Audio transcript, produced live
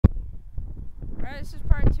Alright, this is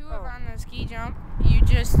part 2 of on the ski jump. You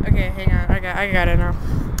just okay, hang on, I got it now.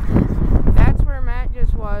 That's where Matt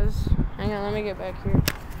just was. Hang on, let me get back here.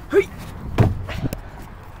 Hey.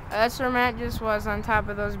 That's where Matt just was on top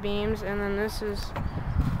of those beams, and then this is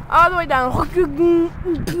all the way down.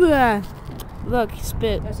 Look, he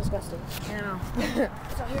spit. That's disgusting. I know.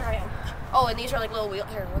 So here I am. Oh, and these are like little wheels.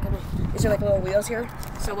 Here, look at me. These are like little wheels here.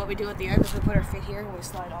 So what we do at the end is we put our feet here and we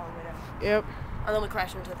slide all the way down. Yep. And then we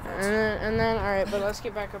crash into the fence. And then all right, but let's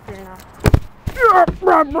get back up here now.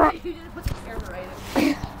 You just put the camera right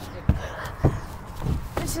in.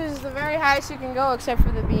 This is the very highest you can go, except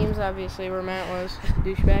for the beams, obviously, where Matt was.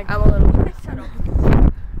 Douchebag. I'm a little. Shut up.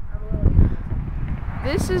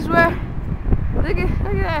 This is where. Look at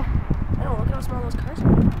that. I don't look at how small those cars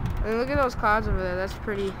are. And look at those clouds over there. That's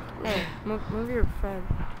pretty. Hey, move your fed.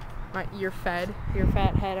 Your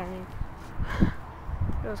fat head. I mean, look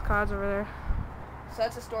at those clouds over there. So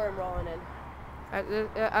that's a storm rolling in.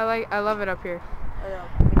 I love it up here. I know.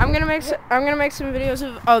 I'm gonna make some videos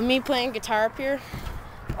of me playing guitar up here.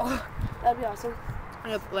 Oh, that'd be awesome.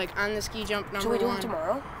 Like on the ski jump number 1. Should we do them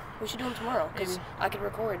tomorrow? We should do them tomorrow because I could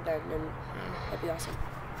record then, and that'd be awesome.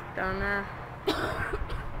 Down there.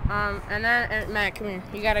 And then Matt, come here.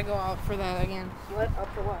 You gotta go out for that again. What? Up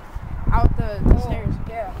for what? Out the stairs.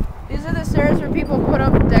 Yeah. These are the stairs where people put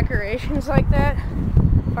up decorations like that.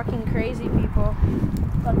 Fucking crazy people.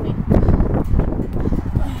 Fuck me.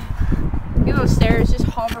 Look at those stairs just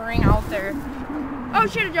hovering out there. Oh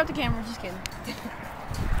shit, I dropped the camera. Just kidding.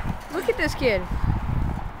 Look at this kid.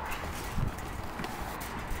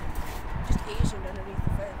 Just Asian underneath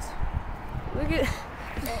the fence. Look at.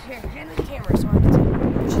 Oh, here, hand me the camera so I can see.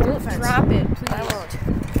 We should do the fence. Drop it, please. I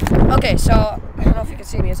won't. Okay, so I don't know if you can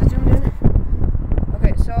see me. Is it zoomed in?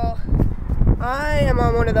 Okay, so I am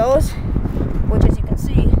on one of those, which, as you can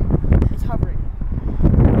see, is hovering,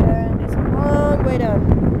 and it's a long way down.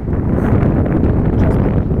 Trust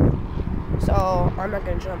me. So I'm not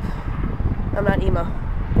gonna jump. I'm not emo.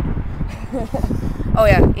 Oh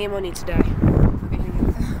yeah, emo needs to die. Okay, hang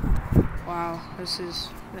on. Wow,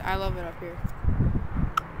 I love it up here.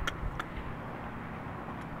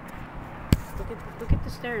 Look at the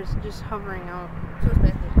stairs just hovering out. So is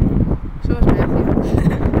Matthew. So is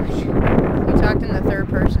Matthew. You talked in the third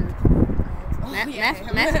person.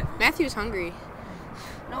 Matthew's hungry.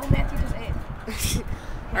 No, Matthew just ate.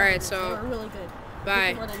 Alright, They so were really good.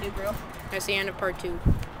 bye. More than new grill. That's the end of part 2.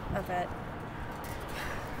 Not bad.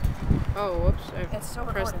 Oh, whoops. It's still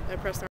I pressed recording. the